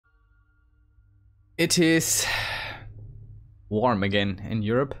It is warm again in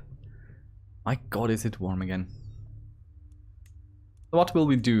Europe. My god, is it warm again. What will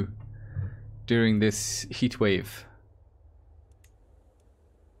we do during this heat wave?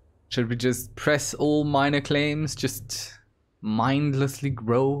 Should we just press all minor claims, just mindlessly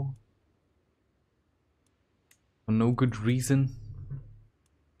grow? For no good reason?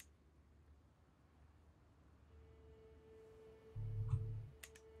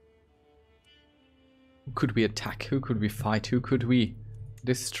 Who could we attack? Who could we fight? Who could we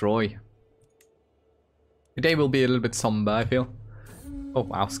destroy? Today will be a little bit somber, I feel. Oh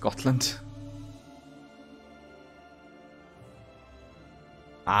wow, Scotland.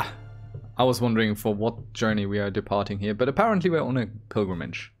 Ah, I was wondering for what journey we are departing here, but apparently we're on a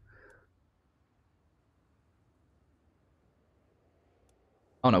pilgrimage.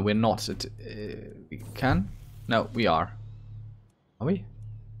 Oh no, we're not. We can? No, we are. Are we?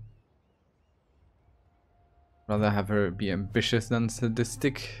 Rather have her be ambitious than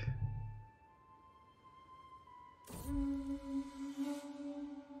sadistic.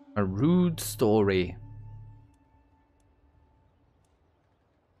 A rude story.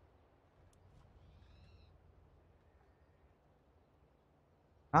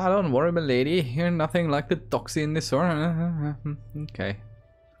 Ah, don't worry, my lady. You're nothing like the doxy in this store. Okay.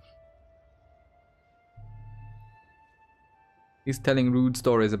 He's telling rude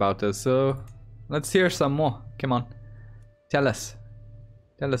stories about us, so let's hear some more. Come on. Tell us.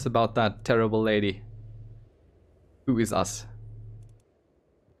 Tell us about that terrible lady. Who is us?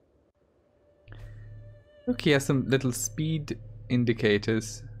 Look, he has some little speed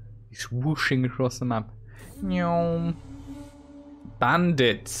indicators. He's whooshing across the map. Nyom.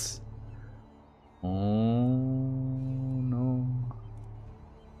 Bandits. Oh no.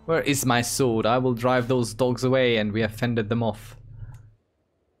 Where is my sword? I will drive those dogs away, and we have fended them off.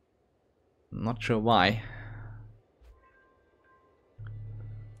 I'm not sure why.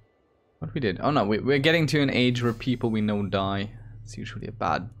 What we did? Oh no, we're getting to an age where people we know die. It's usually a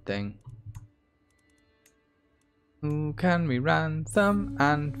bad thing. Who can we ransom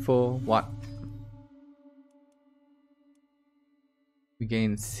and for what? We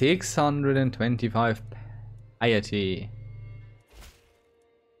gain 625 piety.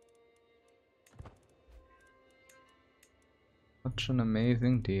 Such an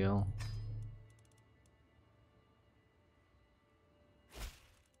amazing deal.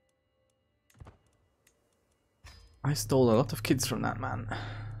 I stole a lot of kids from that man.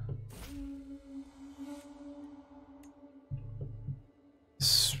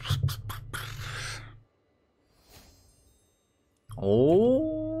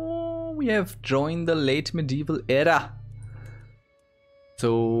 Oh, we have joined the late medieval era.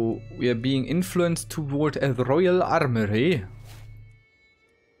 So we are being influenced toward a royal armory.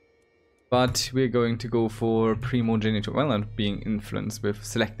 But we're going to go for primogeniture. Well, not being influenced with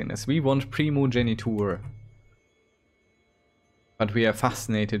selecting this. We want primogeniture. But we are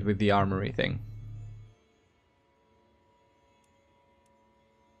fascinated with the armory thing.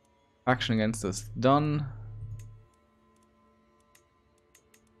 Action against us done.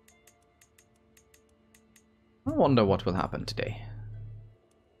 I wonder what will happen today.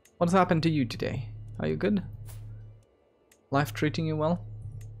 What's happened to you today? Are you good? Life treating you well?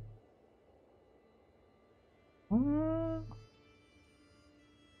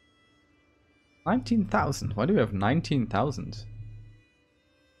 19,000. Why do we have 19,000?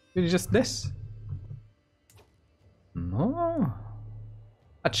 Really just this? No.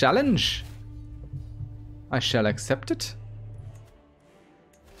 A challenge. I shall accept it.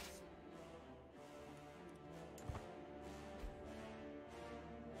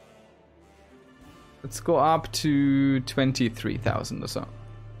 Let's go up to 23,000 or so.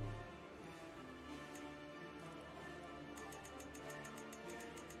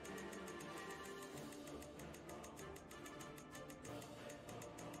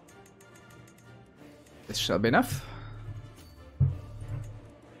 This shall be enough.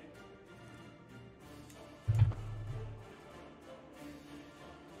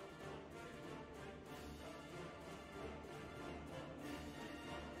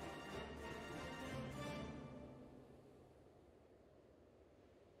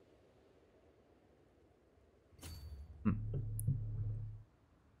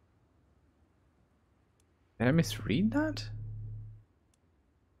 Did I misread that?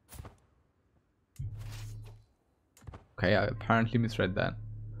 Okay, I apparently misread that.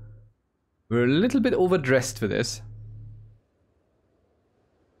 We're a little bit overdressed for this,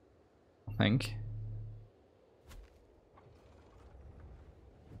 I think.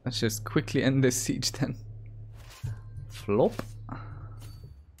 Let's just quickly end this siege then. Flop.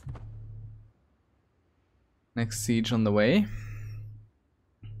 Next siege on the way.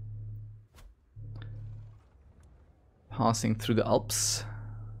 Passing through the Alps.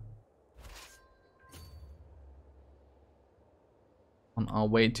 On our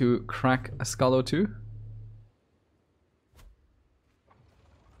way to crack a skull or two.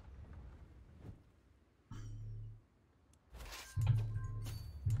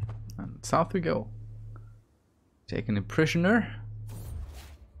 And south we go. Taking a prisoner.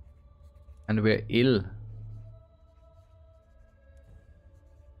 And we're ill.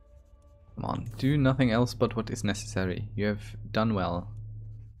 Come on, do nothing else but what is necessary. You have done well.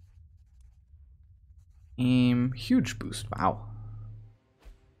 Huge boost, wow.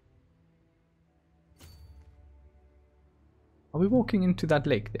 Are we walking into that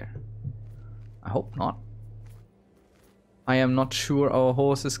lake there? I hope not. I am not sure our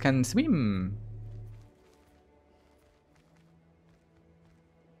horses can swim.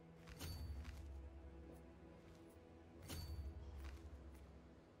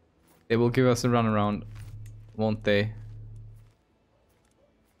 They will give us a run around, won't they?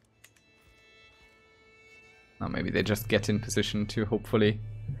 Or maybe they just get in position to hopefully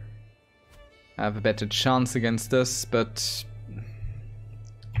have a better chance against us, but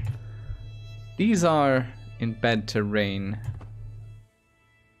these are in bad terrain.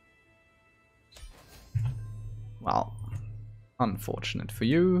 Well, unfortunate for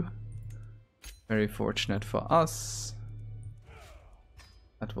you. Very fortunate for us.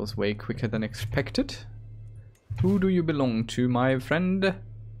 That was way quicker than expected. Who do you belong to, my friend?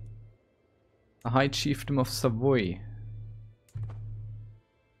 The High Chiefdom of Savoy.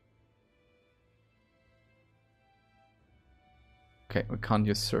 Okay, we can't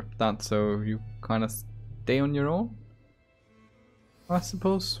usurp that, so you kind of stay on your own, I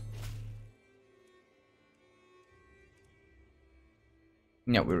suppose.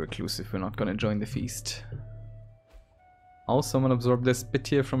 Yeah, we're reclusive, we're not gonna join the feast. Oh, someone absorbed this bit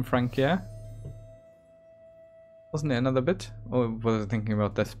here from Francia. Wasn't there another bit? Or was I thinking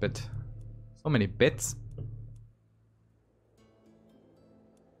about this bit? So many bits.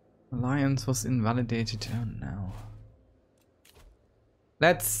 Alliance was invalidated. Oh no.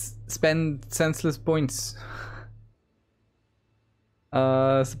 Let's spend senseless points.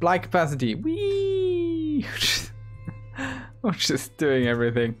 Supply capacity. Whee! We're just doing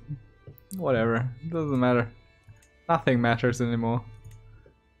everything. Whatever. Doesn't matter. Nothing matters anymore.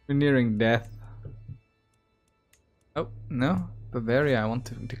 We're nearing death. Oh, no. Bavaria, I want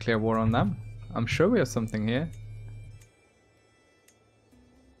to declare war on them. I'm sure we have something here.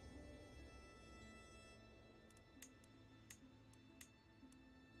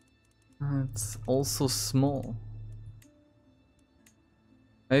 It's also small.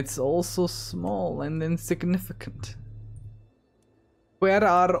 It's also small and insignificant. Where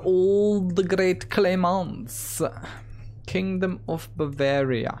are all the great claimants? Kingdom of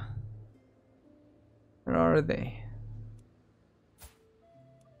Bavaria. Where are they?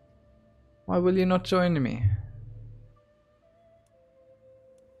 Why will you not join me?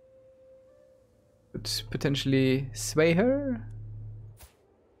 Could potentially sway her?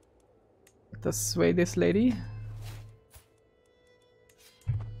 Let us sway this lady.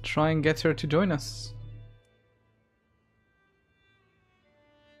 Try and get her to join us.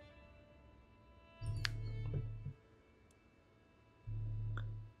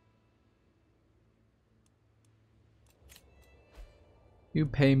 You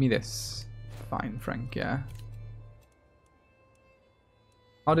pay me this. Fine, Frank, yeah.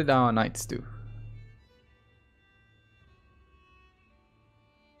 How did our knights do?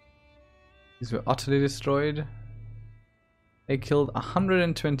 These were utterly destroyed. They killed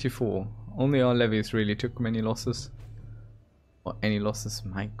 124. Only our levies really took many losses. Or any losses,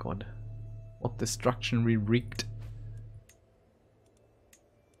 my god. What destruction we wreaked.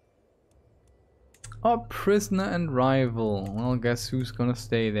 Our prisoner and rival. Well, guess who's gonna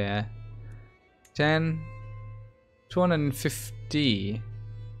stay there? 10. 250. Do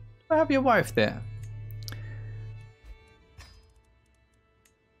I have your wife there?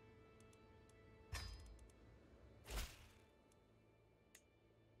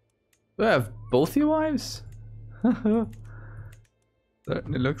 Do I have both your wives?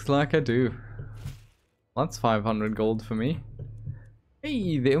 Certainly looks like I do. That's 500 gold for me.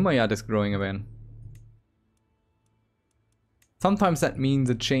 Hey, the Umayyad is growing again. Sometimes that means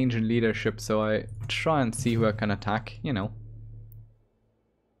a change in leadership, so I try and see who I can attack, you know.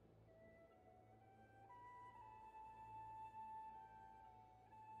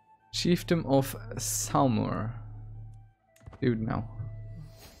 Chiefdom of Saumur. Dude, no.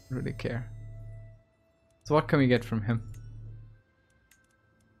 Really care. So what can we get from him?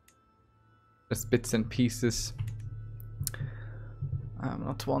 Just bits and pieces. I'm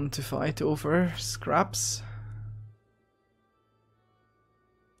not one to fight over scraps.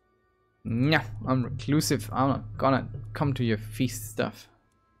 Nah, I'm reclusive. I'm not gonna come to your feast stuff.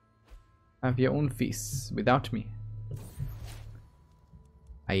 Have your own feasts without me.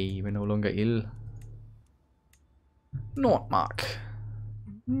 We're no longer ill. Nordmark.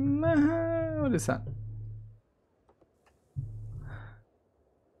 What is that?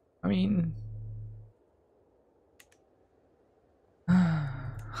 I mean...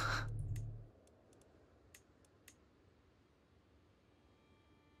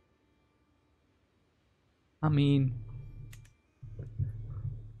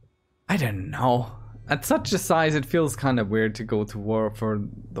 I don't know. At such a size, it feels kind of weird to go to war for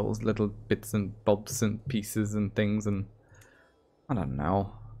those little bits and bobs and pieces and things, and I don't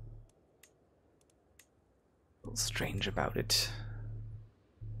know. A little strange about it.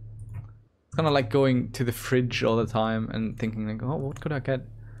 It's kind of like going to the fridge all the time and thinking like, oh, what could I get?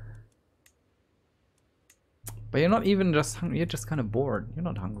 But you're not even just hungry, you're just kind of bored. You're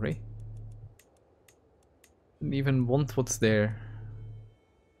not hungry. You don't even want what's there.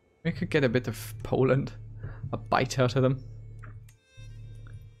 We could get a bit of Poland, a bite out of them.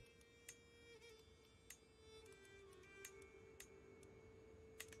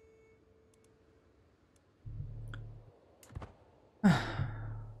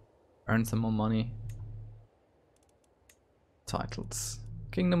 Earn some more money. Titles.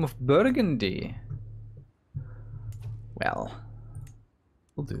 Kingdom of Burgundy. Well,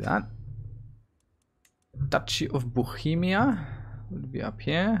 we'll do that. Duchy of Bohemia will be up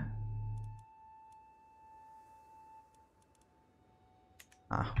here.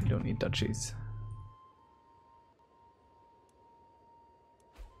 Ah, we don't need duchies.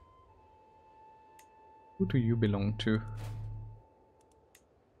 Who do you belong to?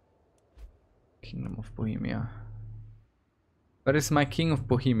 Kingdom of Bohemia. Where is my King of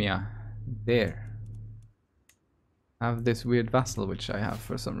Bohemia? There. I have this weird vassal which I have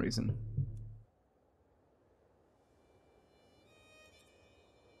for some reason.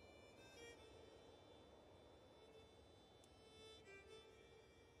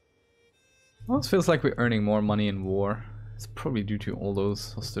 Almost feels like we're earning more money in war. It's probably due to all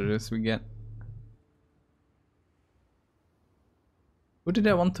those hostages we get. Who did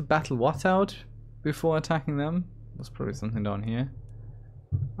I want to battle what out before attacking them? There's probably something down here.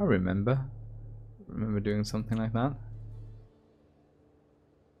 I remember doing something like that.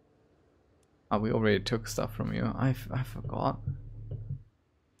 Oh, we already took stuff from you. I forgot.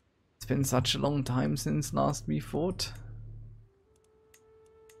 It's been such a long time since last we fought.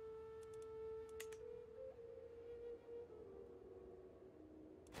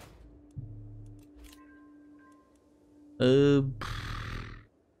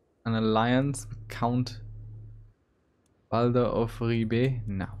 An alliance, Count Balder of Ribe?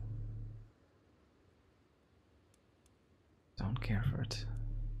 No. Don't care for it.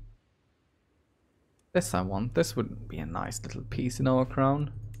 This I want. This would be a nice little piece in our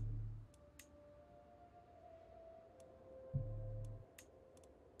crown.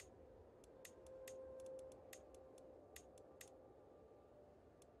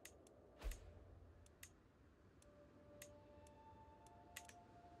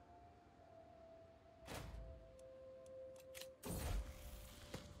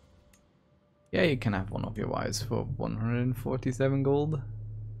 Yeah, you can have one of your wives for 147 gold.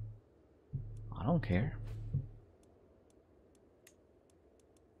 I don't care.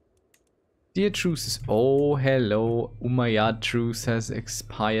 Dear truces. Oh, hello. Umayyad truce has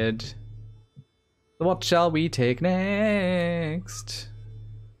expired. So what shall we take next?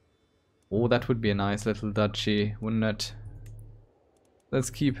 Oh, that would be a nice little duchy, wouldn't it? Let's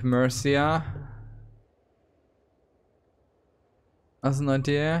keep Mercia as an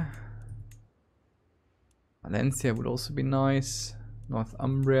idea. Valencia would also be nice.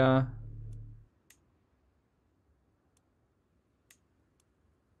 Northumbria.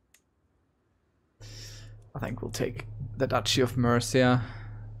 I think we'll take the Duchy of Mercia.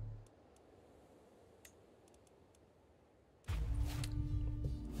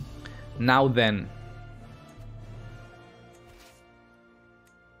 Now then.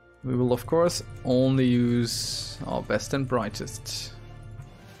 We will of course only use our best and brightest.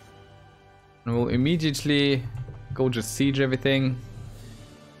 And we'll immediately go just siege everything.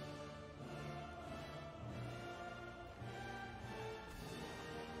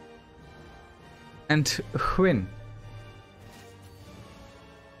 And win.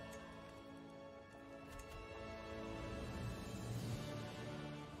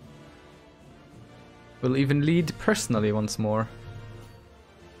 We'll even lead personally once more.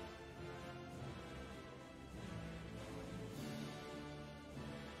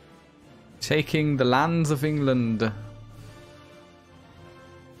 Taking the lands of England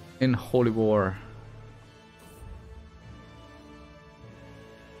in holy war.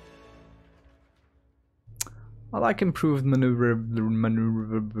 I like improved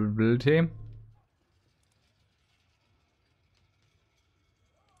maneuverability.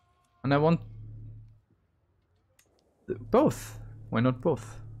 And I want both. Why not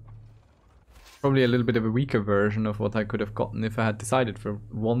both? Probably a little bit of a weaker version of what I could have gotten if I had decided for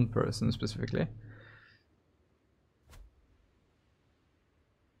one person specifically.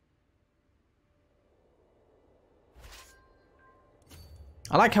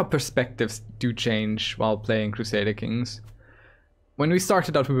 I like how perspectives do change while playing Crusader Kings. When we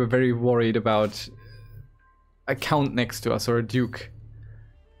started out, we were very worried about a count next to us or a duke.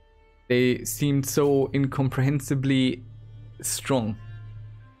 They seemed so incomprehensibly strong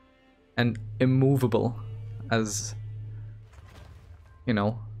and immovable as, you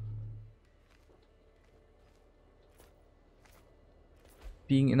know,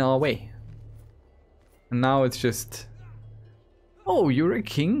 being in our way. And now it's just, oh, you're a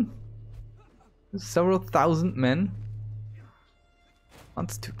king? Several thousand men?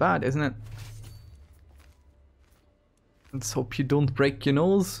 That's too bad, isn't it? Let's hope you don't break your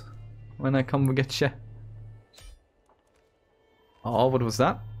nose when I come get you. Oh, what was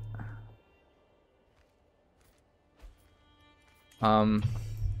that?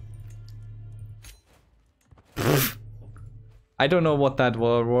 I don't know what that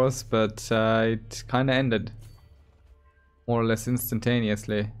war was, but it kind of ended more or less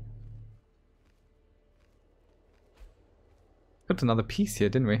instantaneously. Got another piece here,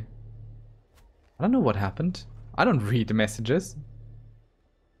 didn't we? I don't know what happened. I don't read the messages.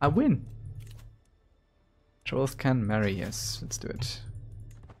 I win. Trolls can marry, yes, let's do it.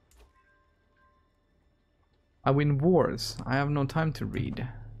 I win wars. I have no time to read.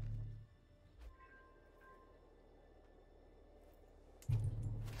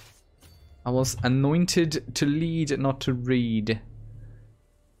 I was anointed to lead, not to read.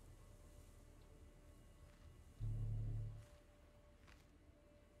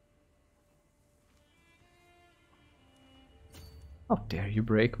 How dare you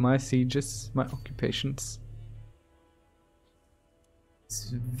break my sieges, my occupations. It's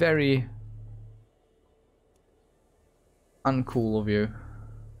very uncool of you.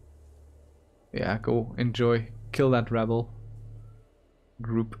 Yeah, go enjoy. Kill that rebel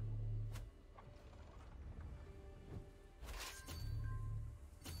group.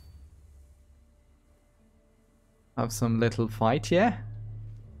 Have some little fight, yeah?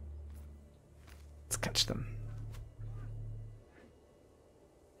 Let's catch them.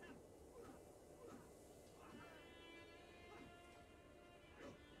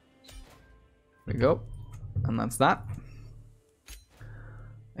 There we go. And that's that.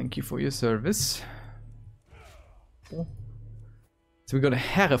 Thank you for your service. Oh. So we got a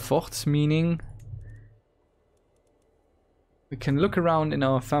Hereford, meaning we can look around in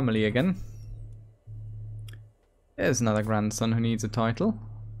our family again. There's another grandson who needs a title.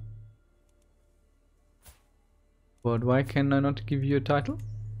 But why can I not give you a title?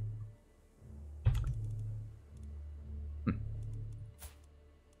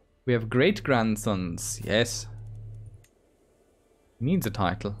 We have great grandsons, yes. He needs a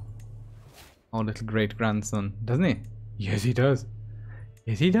title. Our little great grandson, doesn't he? Yes, he does.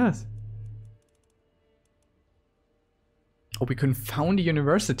 Yes, he does. Oh, we can found a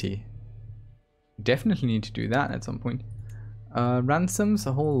university. Definitely need to do that at some point. Ransoms,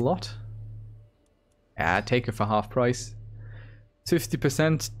 a whole lot. Yeah, take it for half price.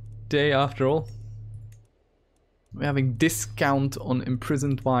 50% day after all. We're having discount on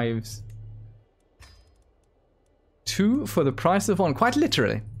imprisoned wives. 2 for the price of 1. Quite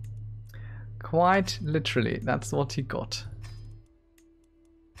literally. Quite literally. That's what he got.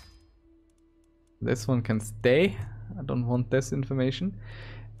 This one can stay. I don't want this information.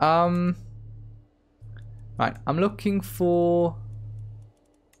 Right, I'm looking for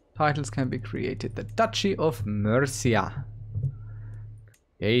titles can be created. The Duchy of Mercia.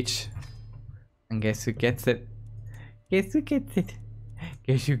 Create. And guess who gets it? Guess who gets it?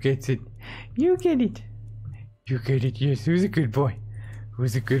 Guess who gets it? You get it. You get it, yes. Who's a good boy?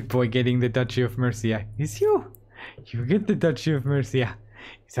 Who's a good boy getting the Duchy of Mercia? It's you. You get the Duchy of Mercia.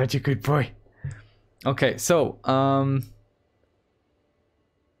 Such a good boy. Okay, so,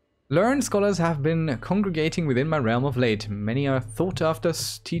 learned scholars have been congregating within my realm of late. Many are thought after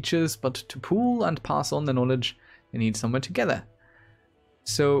teachers, but to pool and pass on their knowledge, they need somewhere together.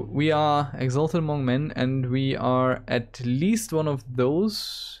 So we are exalted among men, and we are at least one of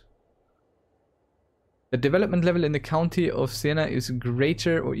those. The development level in the county of Siena is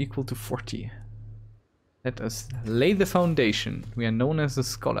greater or equal to 40. Let us lay the foundation. We are known as a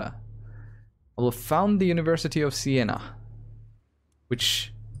scholar. I will found the University of Siena.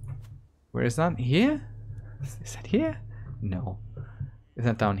 Which... Where is that? Here? Is that here? No. Is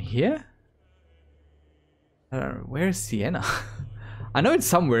that down here? Where is Siena? I know it's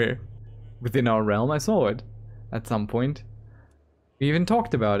somewhere within our realm. I saw it at some point. We even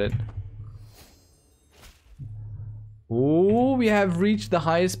talked about it. Oh, we have reached the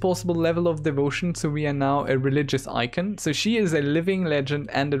highest possible level of devotion, so we are now a religious icon. So she is a living legend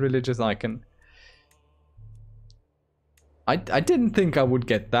and a religious icon. I didn't think I would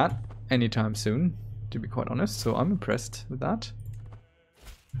get that anytime soon, to be quite honest, so I'm impressed with that.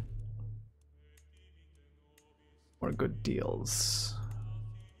 More good deals.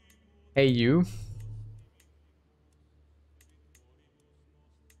 Hey, you.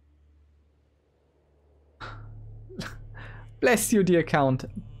 Bless you, dear Count.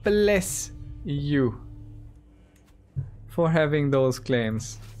 Bless you for having those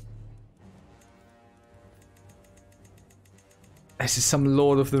claims. This is some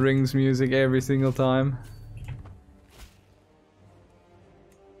Lord of the Rings music every single time.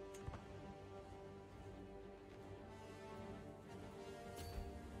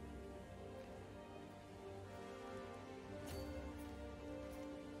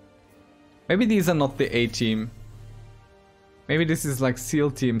 Maybe these are not the A team. Maybe this is like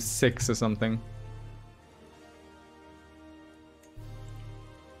SEAL Team 6 or something.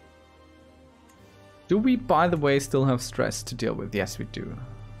 Do we, by the way, still have stress to deal with? Yes, we do.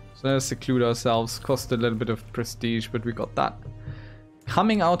 So let's seclude ourselves. Cost a little bit of prestige, but we got that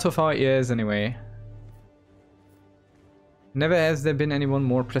coming out of our ears anyway. Never has there been anyone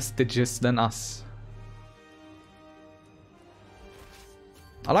more prestigious than us.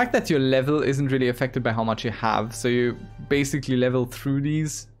 I like that your level isn't really affected by how much you have, so you basically level through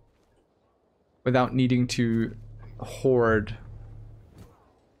these without needing to hoard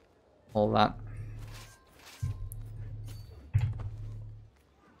all that.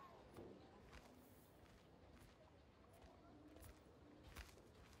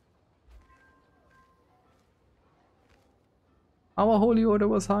 Our holy order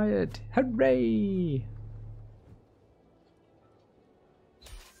was hired. Hooray!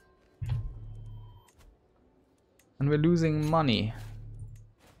 And we're losing money.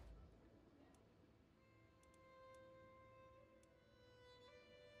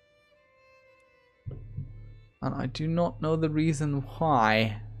 And I do not know the reason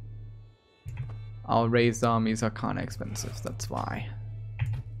why. Our raised armies are kind of expensive, that's why.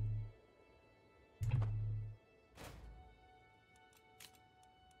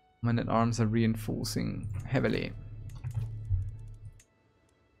 Men at arms are reinforcing heavily.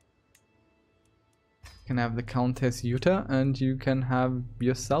 You can have the Countess Jutta and you can have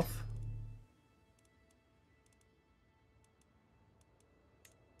yourself.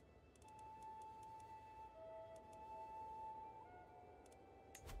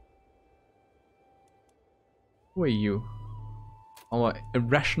 Who are you? Our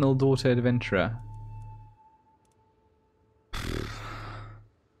irrational daughter adventurer.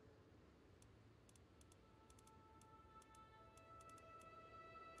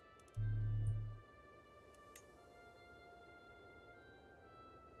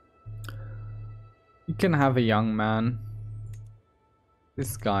 You can have a young man.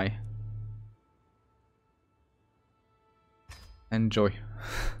 This guy. Enjoy.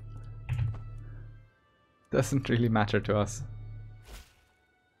 Doesn't really matter to us.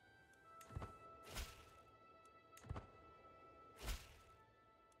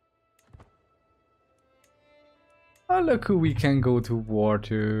 Oh, look who we can go to war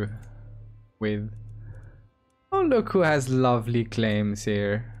with. Oh, look who has lovely claims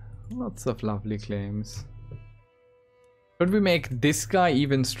here. Lots of lovely claims. Should we make this guy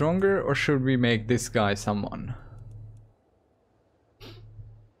even stronger, or should we make this guy someone?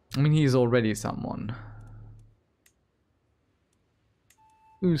 I mean, he's already someone.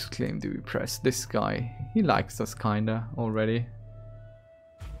 Whose claim do we press? This guy. He likes us kinda already.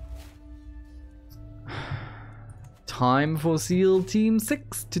 Time for SEAL Team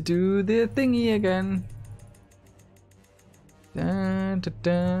 6 to do their thingy again. Da, da,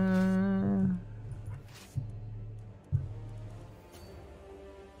 da.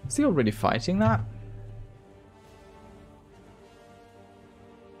 Is he already fighting that?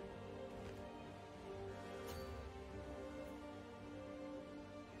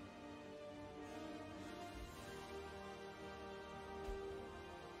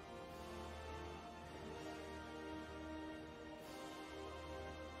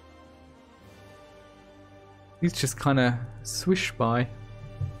 These just kind of swish by.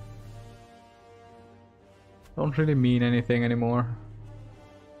 Don't really mean anything anymore.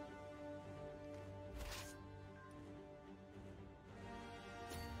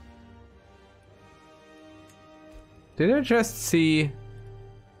 Did I just see?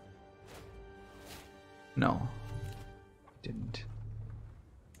 No, didn't.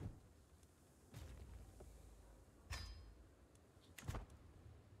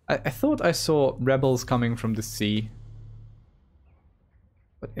 I thought I saw rebels coming from the sea,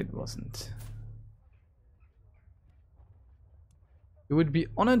 but it wasn't. You would be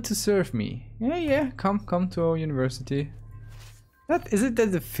honored to serve me. Yeah, come to our university. Is it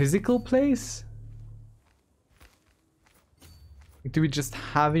the physical place? Do we just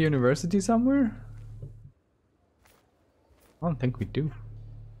have a university somewhere? I don't think we do.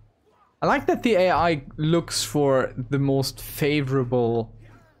 I like that the AI looks for the most favorable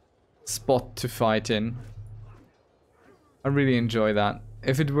spot to fight in. I really enjoy that.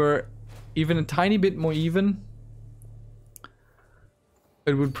 If it were even a tiny bit more even,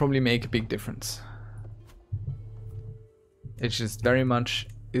 it would probably make a big difference. It just very much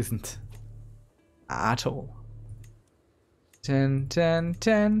isn't at all. 10, 10,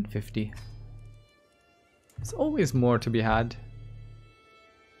 10, 50. There's always more to be had.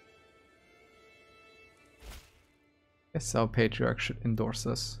 Yes, our patriarch should endorse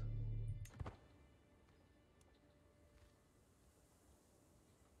us.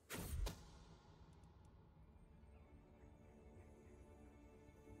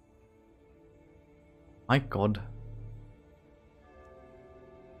 My God.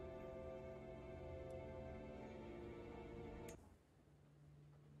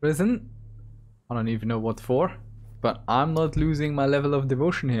 Prison? I don't even know what for, but I'm not losing my level of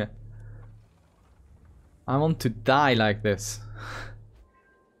devotion here. I want to die like this.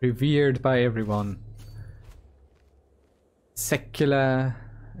 Revered by everyone. Secular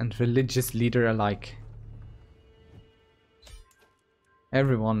and religious leader alike.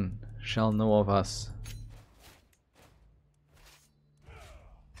 Everyone shall know of us.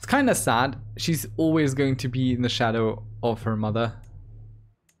 It's kind of sad. She's always going to be in the shadow of her mother.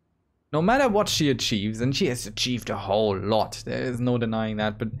 No matter what she achieves, and she has achieved a whole lot, there is no denying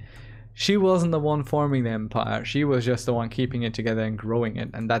that, but she wasn't the one forming the empire. She was just the one keeping it together and growing it,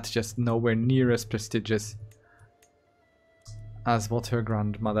 and that's just nowhere near as prestigious as what her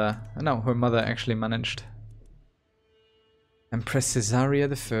grandmother, no, her mother actually managed. Empress Caesarea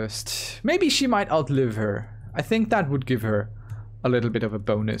I. Maybe she might outlive her. I think that would give her a little bit of a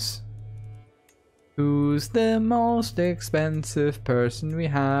bonus. Who's the most expensive person we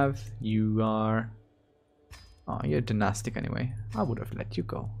have? You are. Oh, you're dynastic anyway. I would have let you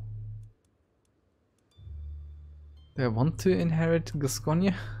go. Do I want to inherit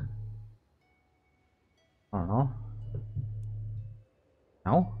Gascogne? I don't know.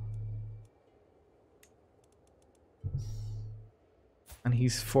 No? And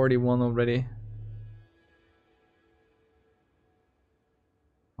he's 41 already.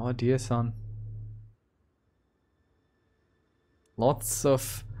 Oh dear son. Lots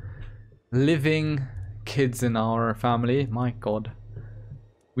of living kids in our family. My God.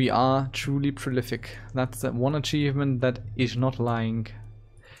 We are truly prolific. That's one achievement that is not lying.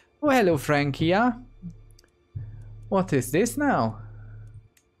 Oh, hello, Frankia. What is this now?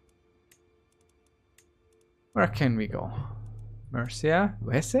 Where can we go? Mercia?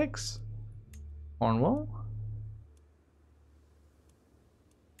 Wessex? Cornwall?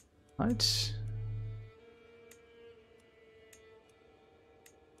 Right.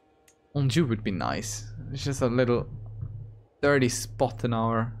 Anjou would be nice. It's just a little dirty spot in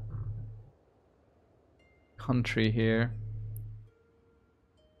our country here.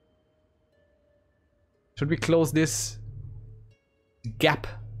 Should we close this gap?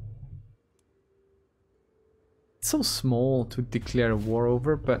 It's so small to declare a war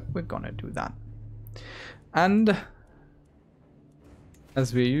over, but we're gonna do that. And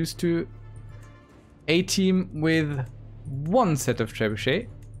as we're used to, a team with one set of trebuchet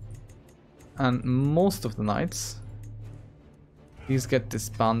and most of the knights. These get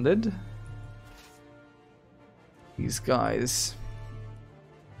disbanded. These guys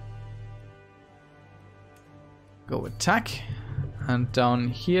go attack. And down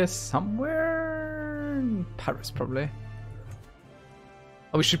here somewhere in Paris probably.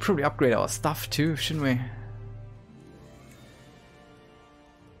 Oh, we should probably upgrade our stuff too, shouldn't we?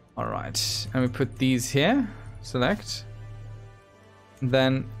 Alright, and we put these here. Select.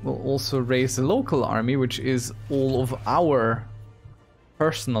 Then we'll also raise the local army, which is all of our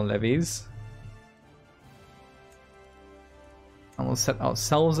personal levies. And we'll set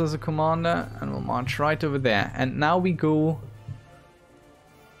ourselves as a commander and we'll march right over there. And now we go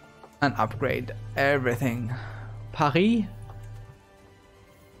and upgrade everything. Paris.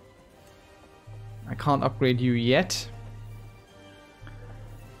 I can't upgrade you yet.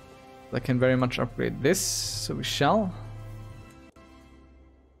 I can very much upgrade this, so we shall.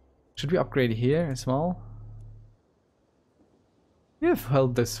 Should we upgrade here as well? We have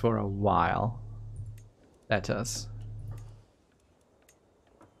held this for a while. Let us.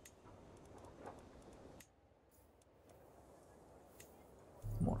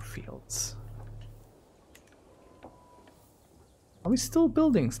 More fields. Are we still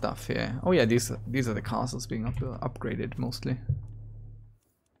building stuff here? Oh yeah, these are the castles being upgraded mostly.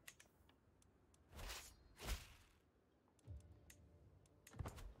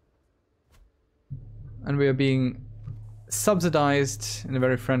 And we are being subsidized in a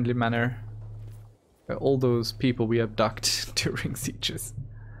very friendly manner by all those people we abduct during sieges.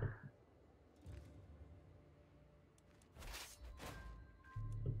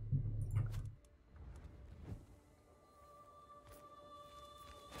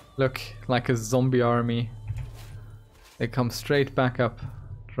 Look, like a zombie army. They come straight back up,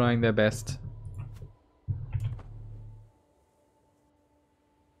 trying their best.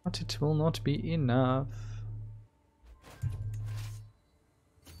 But it will not be enough.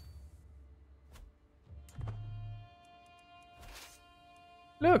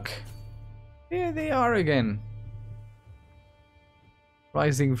 Look! Here they are again.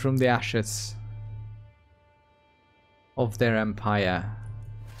 Rising from the ashes of their empire.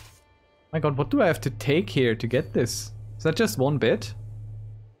 My god, what do I have to take here to get this? Is that just 1 bit?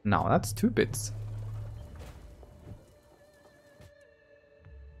 No, that's 2 bits.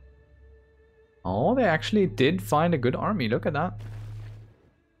 Oh, they actually did find a good army. Look at that.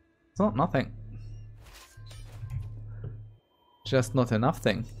 It's not nothing. Just not enough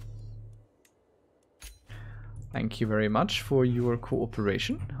thing. Thank you very much for your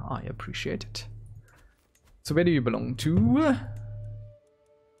cooperation. I appreciate it. So where do you belong to?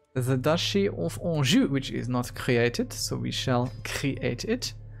 The Duchy of Anjou, which is not created, so we shall create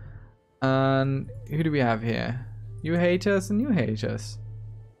it. And who do we have here? You hate us and you hate us.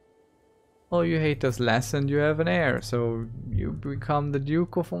 Well, you hate us less and you have an heir, so you become the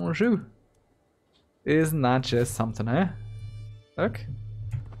Duke of Anjou. Isn't that just something, eh? Look.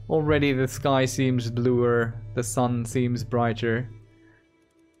 Already the sky seems bluer, the sun seems brighter.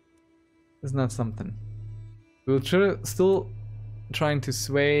 Isn't that something? We'll still trying to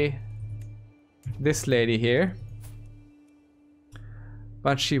sway this lady here,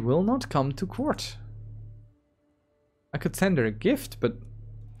 but she will not come to court. I could send her a gift, but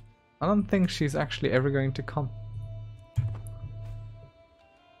I don't think she's actually ever going to come.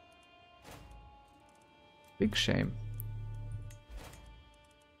 Big shame.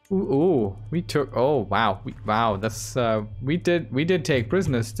 Ooh, we took. Oh wow, wow. That's we did take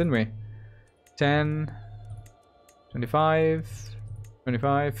prisoners, didn't we? 10, 25.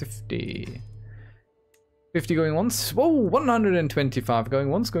 25, 50. 50 going once. Whoa, 125 going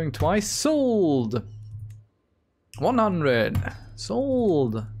once, going twice. Sold. 100.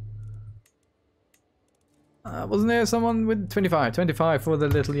 Sold. Wasn't there someone with 25? 25 for the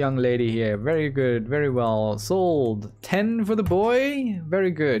little young lady here. Very good, very well. Sold. 10 for the boy.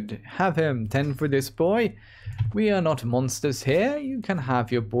 Very good. Have him. 10 for this boy. We are not monsters here. You can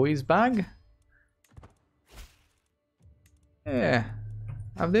have your boy's bag. Yeah.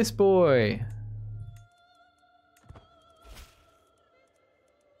 Have this boy.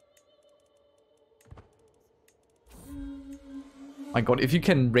 My god, if you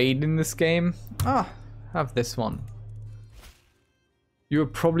can raid in this game, have this one. You're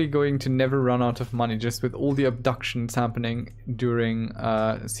probably going to never run out of money just with all the abductions happening during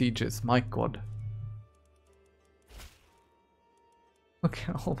sieges. My god. Look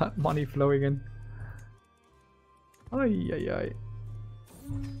at all that money flowing in. Ay, ay, ay.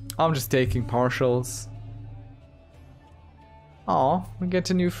 I'm just taking partials. Aw, we get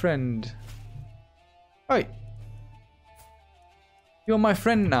a new friend. Hey! You're my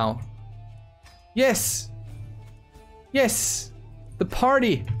friend now. Yes! Yes! The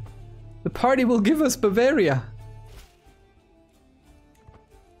party! The party will give us Bavaria!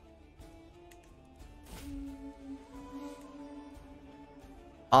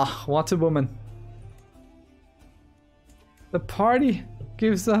 Ah, what a woman. The party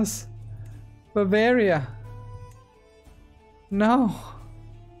gives us Bavaria. No.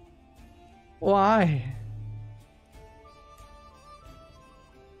 Why?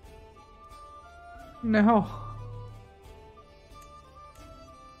 No.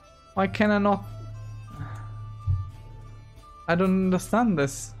 Why can I not? I don't understand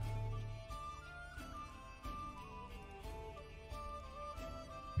this.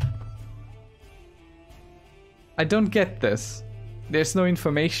 I don't get this. There's no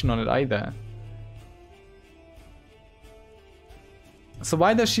information on it either. So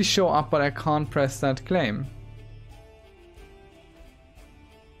why does she show up but I can't press that claim?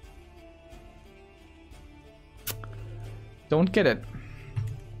 Don't get it.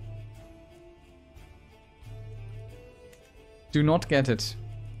 Do not get it.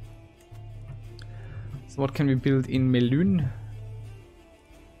 So what can we build in Melun?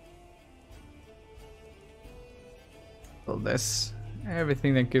 Well, this.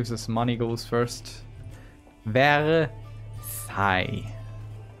 Everything that gives us money goes first. Versailles.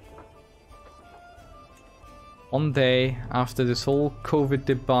 One day after this whole COVID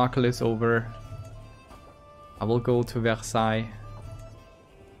debacle is over, I will go to Versailles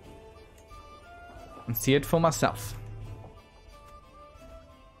and see it for myself.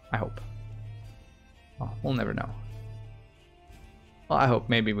 I hope. Well, we'll never know. Well, I hope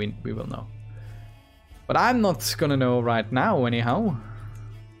maybe we will know. But I'm not gonna know right now anyhow.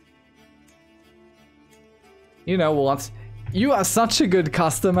 You know what? You are such a good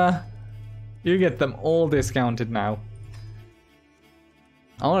customer. You get them all discounted now.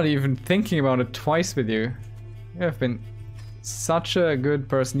 I'm not even thinking about it twice with you. You have been such a good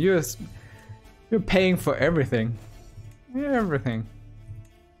person. You're paying for everything. Everything.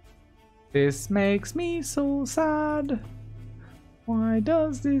 This makes me so sad. Why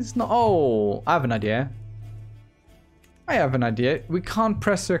does this not? Oh, I have an idea. I have an idea. We can't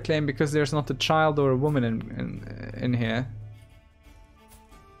press her claim because there's not a child or a woman in here.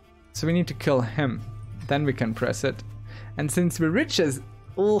 So we need to kill him. Then we can press it. And since we're rich as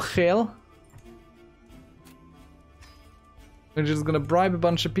all hell, we're just gonna bribe a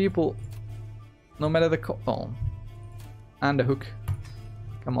bunch of people. No matter the oh. And a hook.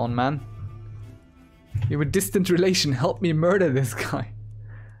 Come on, man. You're a distant relation. Help me murder this guy.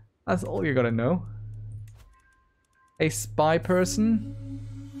 That's all you gotta know. A spy person.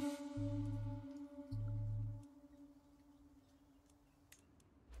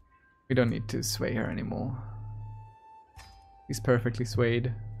 We don't need to sway her anymore. He's perfectly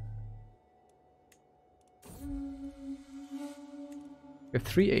swayed. We have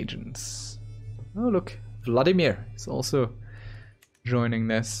 3 agents. Oh look, Vladimir is also joining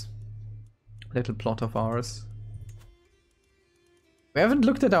this little plot of ours. We haven't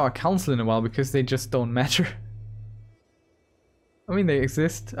looked at our council in a while because they just don't matter. I mean, they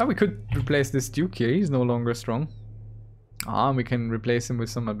exist. Oh, we could replace this duke here. He's no longer strong. Ah, and we can replace him with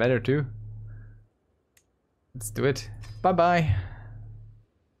someone better too. Let's do it. Bye-bye.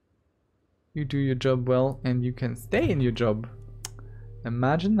 You do your job well and you can stay in your job.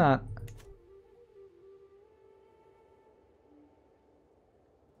 Imagine that.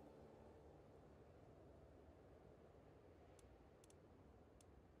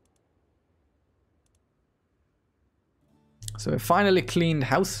 So we finally cleaned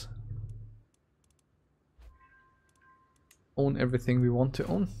house. Own everything we want to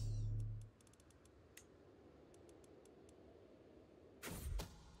own.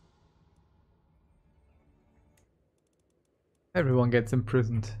 Everyone gets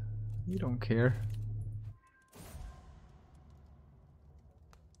imprisoned. You don't care.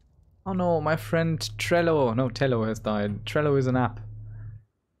 Oh no, my friend Trello. No, Tello has died. Trello is an app.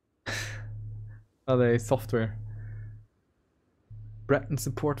 Other software. Breton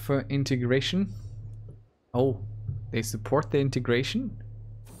support for integration. Oh, they support the integration?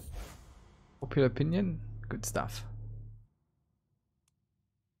 Popular opinion? Good stuff.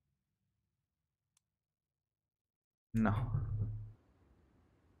 No.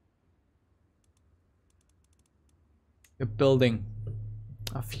 We're building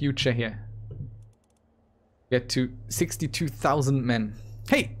a future here. Get to 62,000 men.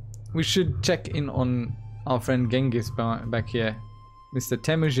 Hey! We should check in on our friend Genghis back here. Mr.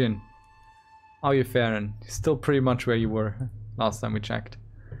 Temujin. How are you faring? Still pretty much where you were last time we checked.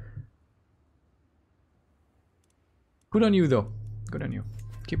 Good on you though. Good on you.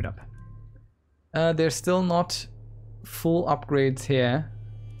 Keep it up. There's still not full upgrades here.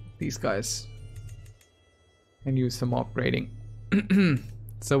 These guys can use some upgrading.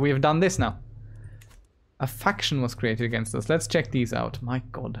 So we have done this now. A faction was created against us. Let's check these out. My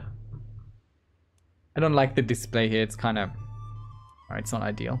god. I don't like the display here. It's kind of... Alright, it's not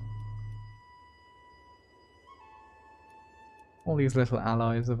ideal. All these little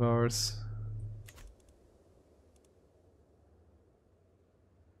allies of ours.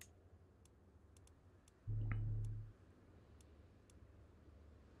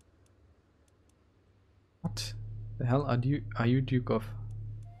 What? The hell are you Duke of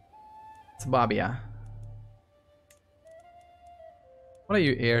Swabia? What are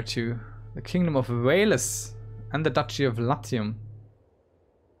you heir to? The Kingdom of Wales and the Duchy of Latium.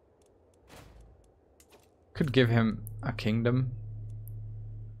 Could give him a kingdom.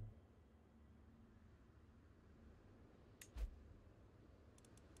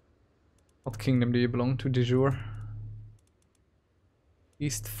 What kingdom do you belong to, de jure?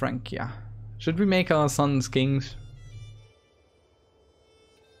 East Francia. Should we make our sons kings?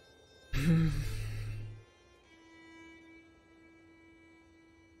 I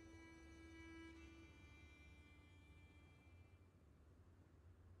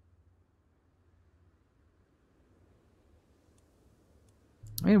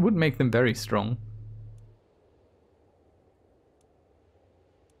mean, it would make them very strong.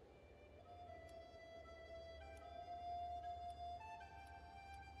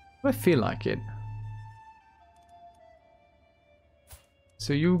 I feel like it.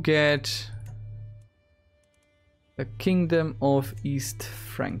 So you get the Kingdom of East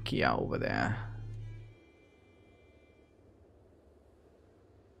Francia over there.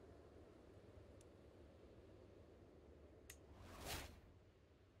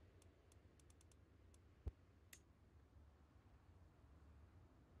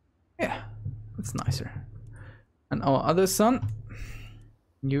 Yeah, that's nicer. And our other son,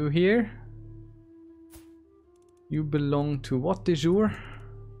 you here, you belong to what, de jure?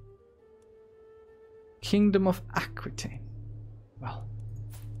 Kingdom of Aquitaine. Well,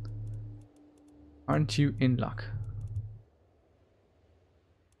 aren't you in luck?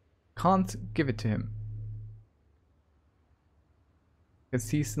 Can't give it to him, because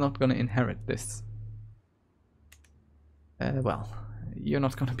he's not gonna inherit this. Well, you're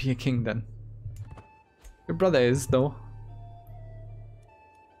not gonna be a king then. Your brother is, though.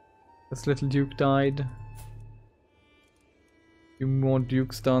 This little duke died. Few more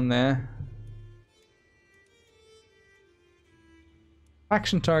dukes down there.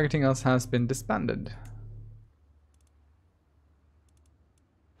 Faction targeting us has been disbanded.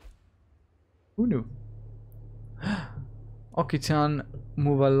 Who knew? Occitan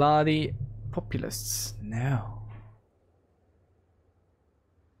Muvaladi populists. No.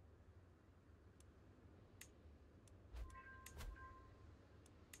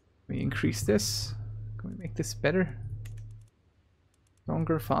 Can we increase this? Can we make this better?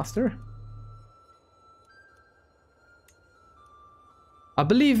 Stronger, faster? I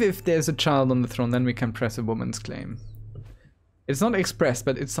believe if there's a child on the throne, then we can press a woman's claim. It's not expressed,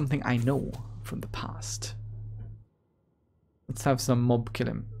 but it's something I know from the past. Let's have some mob kill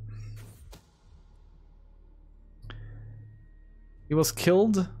him. He was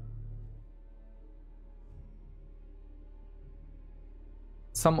killed.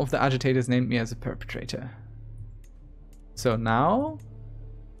 Some of the agitators named me as a perpetrator. So now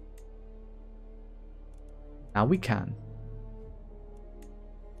we can.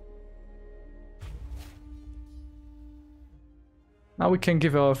 Now we can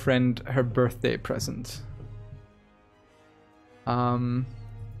give our friend her birthday present. Oh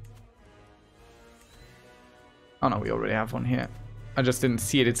no, we already have one here. I just didn't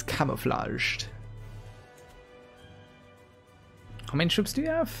see it, it's camouflaged. How many troops do you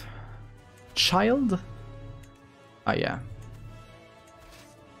have? Child? Ah, yeah.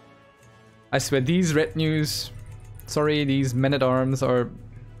 I swear, these retinues, sorry, these men-at-arms are...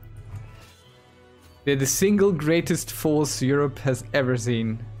 They're the single greatest force Europe has ever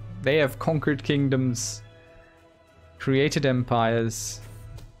seen. They have conquered kingdoms, created empires.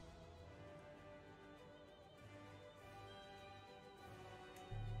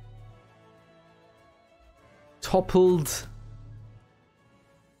 Toppled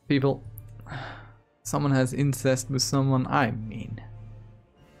people. Someone has incest with someone. I mean,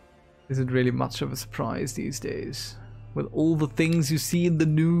 is it really much of a surprise these days? With all the things you see in the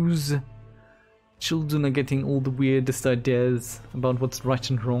news, children are getting all the weirdest ideas about what's right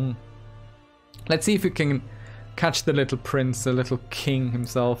and wrong. Let's see if we can catch the little prince, the little king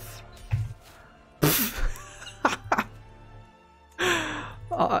himself.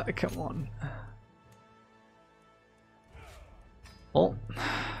 Ah, come on. Oh.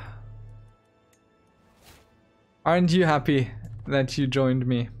 Aren't you happy that you joined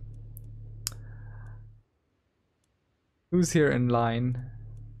me? Who's here in line?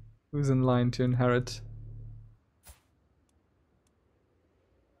 Who's in line to inherit?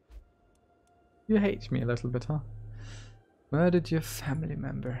 You hate me a little bit, huh? Murdered your family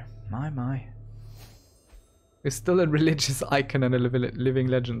member. My. You're still a religious icon and a living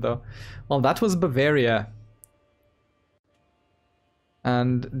legend, though. Well, that was Bavaria.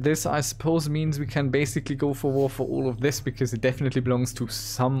 And this, I suppose, means we can basically go for war for all of this, because it definitely belongs to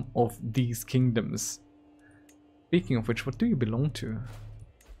some of these kingdoms. Speaking of which, what do you belong to?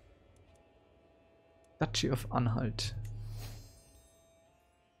 Duchy of Anhalt.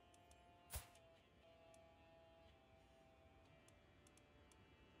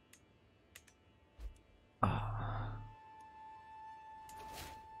 Ah.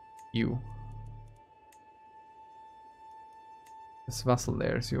 You. This vassal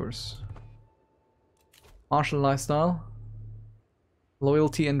there is yours. Martial lifestyle.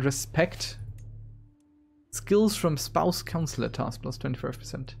 Loyalty and respect. Skills from spouse counselor task plus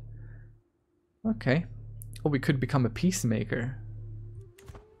 25%. Okay. Oh, we could become a peacemaker.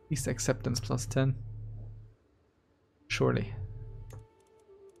 Peace acceptance plus 10. Surely.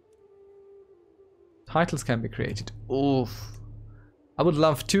 Titles can be created. Oof. I would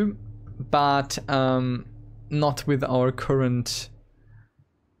love to, but not with our current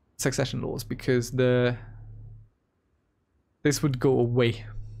succession laws, because this would go away.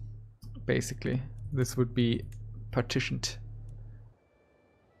 Basically, this would be partitioned.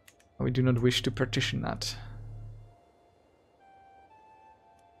 We do not wish to partition that.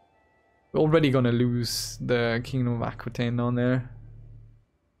 We're already gonna lose the Kingdom of Aquitaine down there.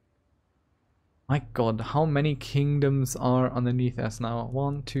 My god, how many kingdoms are underneath us now?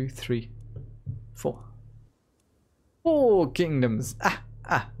 1, 2, 3, 4. 4 kingdoms.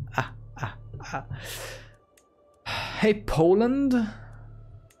 Hey, Poland.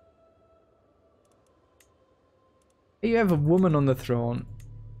 You have a woman on the throne.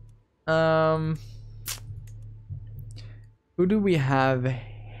 Who do we have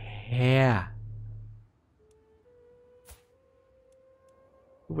here?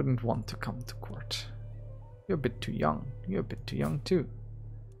 Who wouldn't want to come to court? You're a bit too young. You're a bit too young too.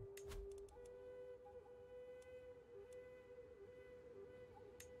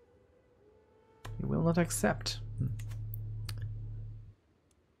 You will not accept.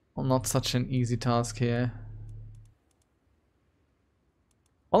 Well, not such an easy task here.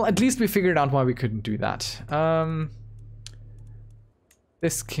 Well, at least we figured out why we couldn't do that.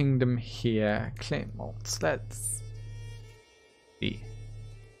 This kingdom here, claim malts. Let's see.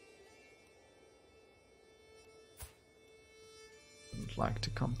 Wouldn't like to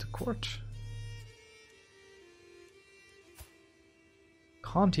come to court.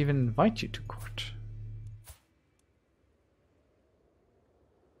 Can't even invite you to court.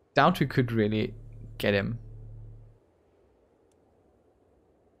 Doubt we could really get him.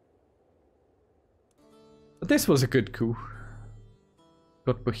 But this was a good coup.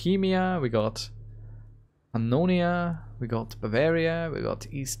 We got Bohemia, we got Pannonia, we got Bavaria, we got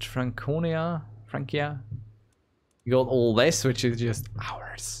East Franconia, Francia. We got all this, which is just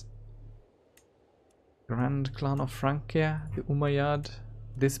ours. Grand Clan of Francia, the Umayyad,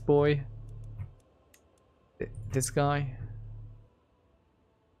 this boy, this guy.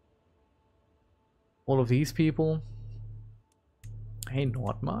 All of these people. Hey,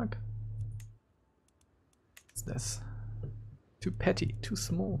 Nordmark. What's this? Too petty, too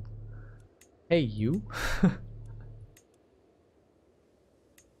small. Hey, you.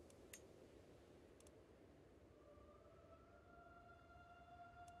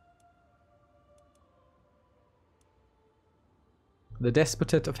 The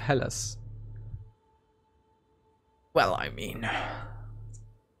Despotate of Hellas. Well, I mean,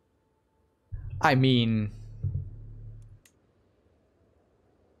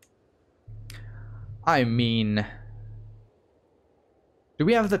 do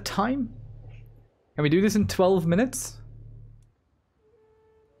we have the time? Can we do this in 12 minutes?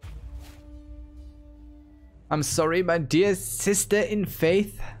 I'm sorry, my dear sister in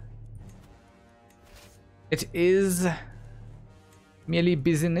faith. It is merely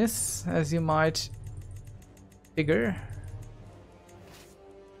business, as you might figure.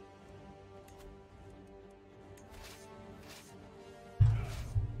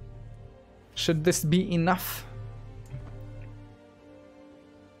 Should this be enough?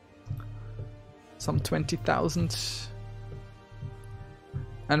 Some 20,000.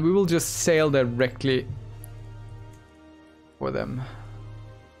 And we will just sail directly for them.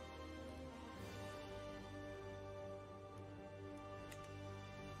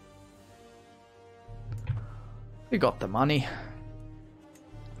 We got the money.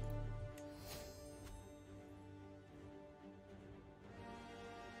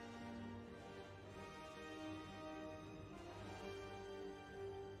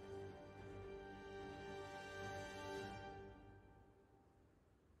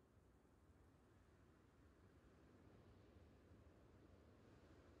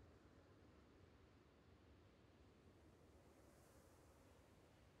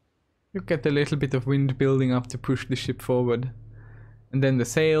 You get a little bit of wind building up to push the ship forward. And then the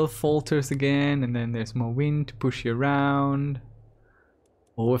sail falters again, and then there's more wind to push you around.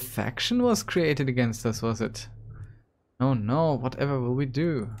 Oh, a faction was created against us, was it? Oh no, whatever will we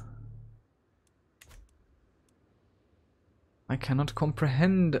do? I cannot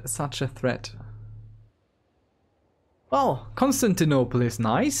comprehend such a threat. Well, Constantinople is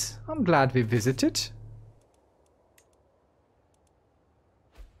nice. I'm glad we visited.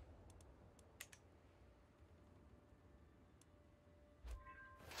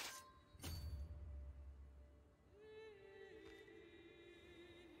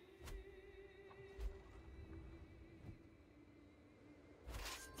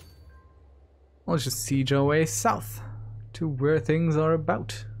 I'll just siege our way south to where things are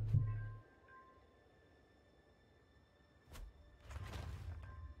about.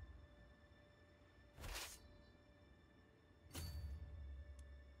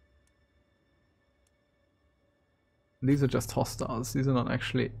 These are just hostiles, these are not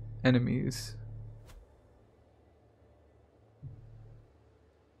actually enemies.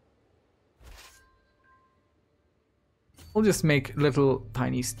 We'll just make little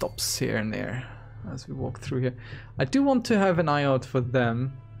tiny stops here and there as we walk through here. I do want to have an eye out for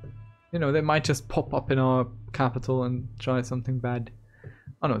them. You know, they might just pop up in our capital and try something bad.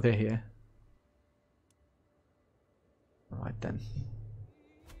 Oh no, they're here. Alright then.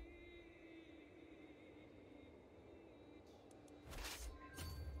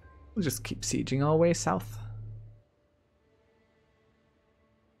 We'll just keep sieging our way south.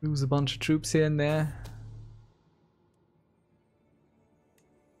 Lose a bunch of troops here and there.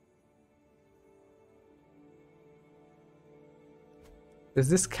 Is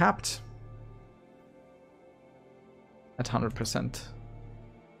this capped? At 100%.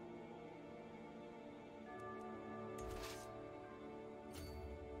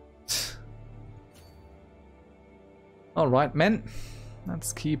 Alright, men.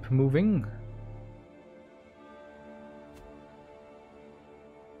 Let's keep moving.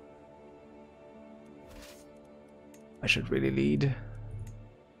 I should really lead.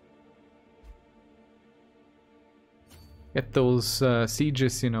 Get those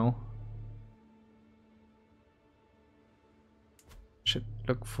sieges, you know. Should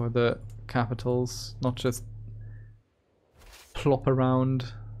look for the capitals, not just plop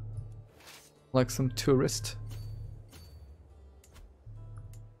around like some tourist.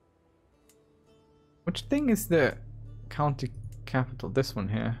 Which thing is the county capital? This one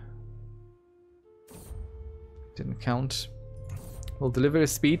here. Didn't count. We'll deliver a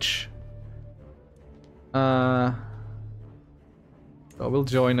speech. Oh, we'll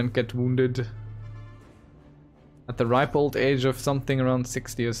join and get wounded. At the ripe old age of something around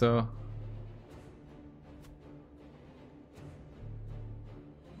 60 or so.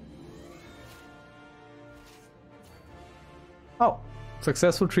 Oh,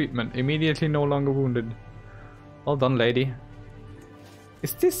 successful treatment. Immediately no longer wounded. Well done, lady.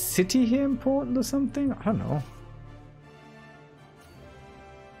 Is this city here important or something? I don't know.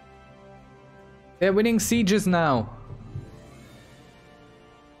 They're winning sieges now.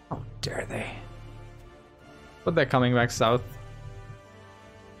 How dare they? But they're coming back south.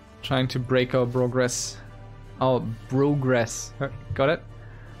 Trying to break our progress. Our progress. Got it?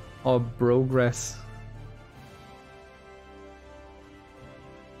 Our progress.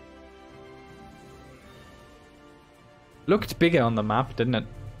 Looked bigger on the map, didn't it?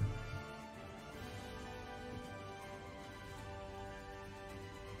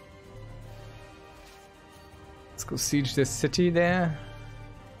 Let's go siege this city there.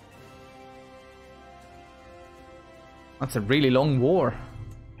 That's a really long war.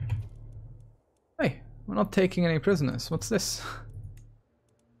 Hey, we're not taking any prisoners. What's this?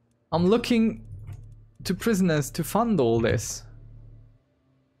 I'm looking to prisoners to fund all this.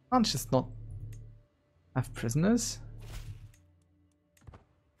 Can't just not have prisoners.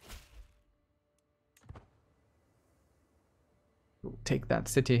 We'll take that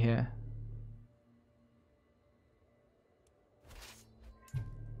city here.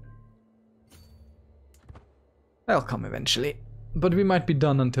 They'll come eventually, but we might be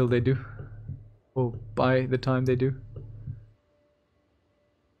done until they do, or by the time they do.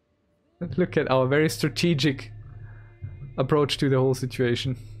 Look at our very strategic approach to the whole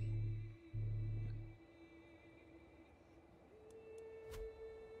situation.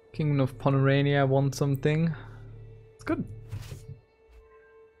 Kingdom of Pomerania won something. It's good.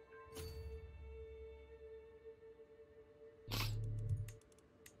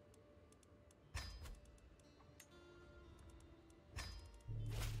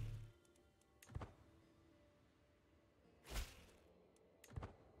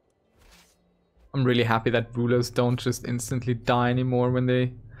 I'm really happy that rulers don't just instantly die anymore when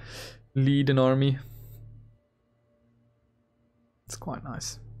they lead an army. It's quite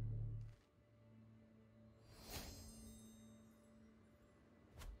nice.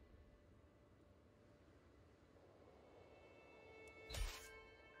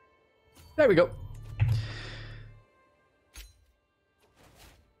 There we go.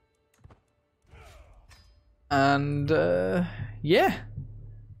 And yeah.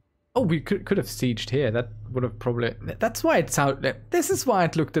 Oh, we could have sieged here. That would have probably... That's why it's out there. This is why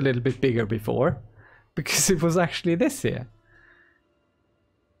it looked a little bit bigger before. Because it was actually this here.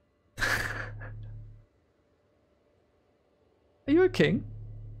 Are you a king?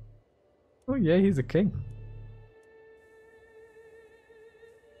 Oh yeah, he's a king.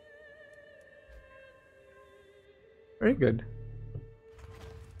 Very good.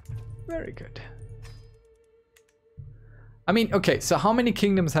 Very good. I mean, okay, so how many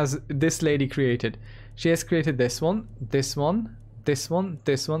kingdoms has this lady created? She has created this one, this one, this one,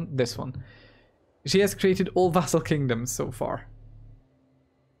 this one, this one. She has created all vassal kingdoms so far.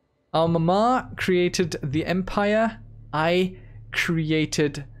 Our mama created the empire. I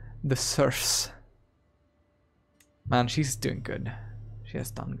created the serfs. Man, she's doing good. She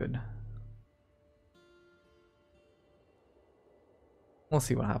has done good. We'll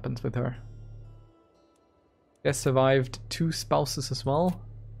see what happens with her. She has survived 2 spouses as well.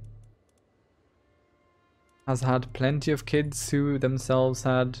 Has had plenty of kids who themselves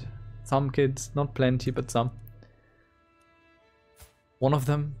had some kids, not plenty, but some. One of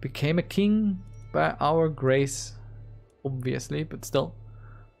them became a king by our grace, obviously, but still.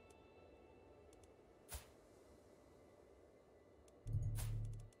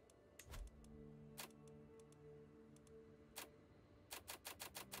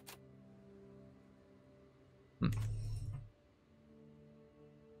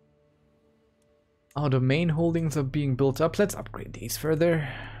 Our domain holdings are being built up. Let's upgrade these further.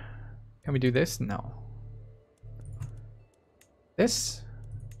 Can we do this? No. This.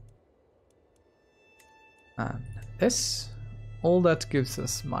 And this. All that gives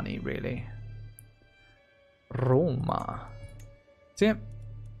us money, really. Roma. See?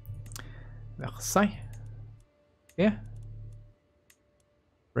 Versailles. Yeah.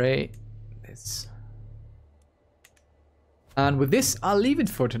 Ray. This. And with this, I'll leave it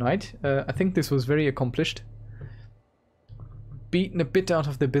for tonight. I think this was very accomplished. Beaten a bit out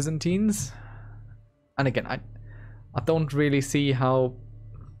of the Byzantines. And again, I don't really see how...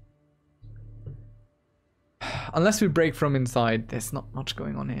 Unless we break from inside, there's not much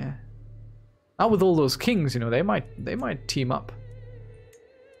going on here. Now with all those kings, you know, they might team up.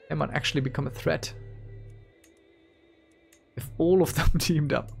 They might actually become a threat. If all of them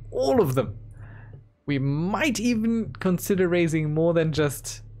teamed up. All of them! We might even consider raising more than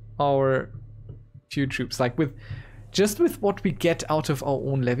just our few troops. Like with what we get out of our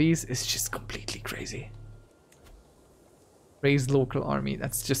own levies is just completely crazy. Raise local army.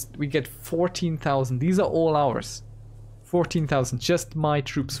 That's just, we get 14,000. These are all ours. 14,000. Just my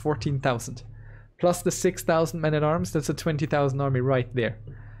troops. 14,000. Plus the 6,000 men at arms. That's a 20,000 army right there.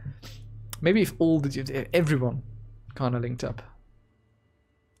 Maybe if everyone kind of linked up.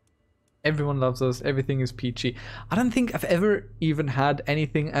 Everyone loves us. Everything is peachy. I don't think I've ever even had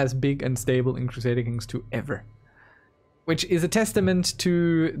anything as big and stable in Crusader Kings II ever. Which is a testament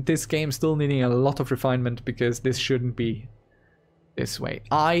to this game still needing a lot of refinement, because this shouldn't be this way.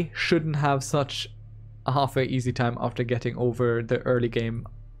 I shouldn't have such a halfway easy time after getting over the early game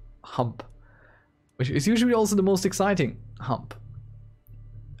hump. Which is usually also the most exciting hump.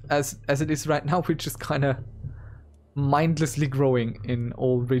 As it is right now, we're just kind of mindlessly growing in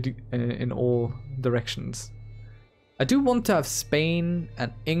all directions. I do want to have Spain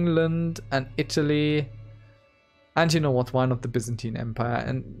and England and Italy, and you know what, why not the Byzantine Empire?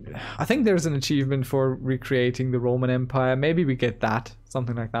 And I think there's an achievement for recreating the Roman Empire. Maybe we get that,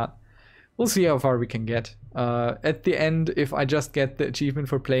 something like that. We'll see how far we can get. At the end, if I just get the achievement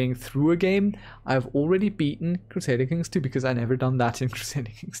for playing through a game, I've already beaten Crusader Kings II, because I never done that in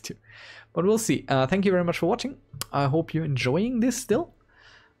Crusader Kings II. But we'll see. Thank you very much for watching. I hope you're enjoying this still.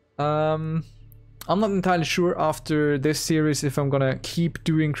 I'm not entirely sure after this series if I'm gonna keep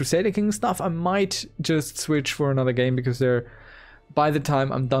doing Crusader Kings stuff. I might just switch for another game, because by the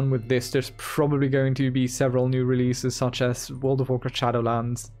time I'm done with this, there's probably going to be several new releases, such as World of Warcraft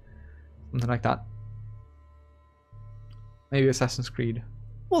Shadowlands. Something like that. Maybe Assassin's Creed.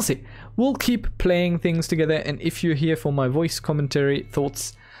 We'll see. We'll keep playing things together, and if you're here for my voice commentary,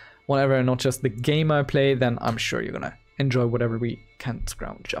 thoughts, whatever, and not just the game I play, then I'm sure you're gonna enjoy whatever we can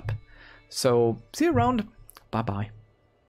scrounge up. So, see you around. Bye-bye.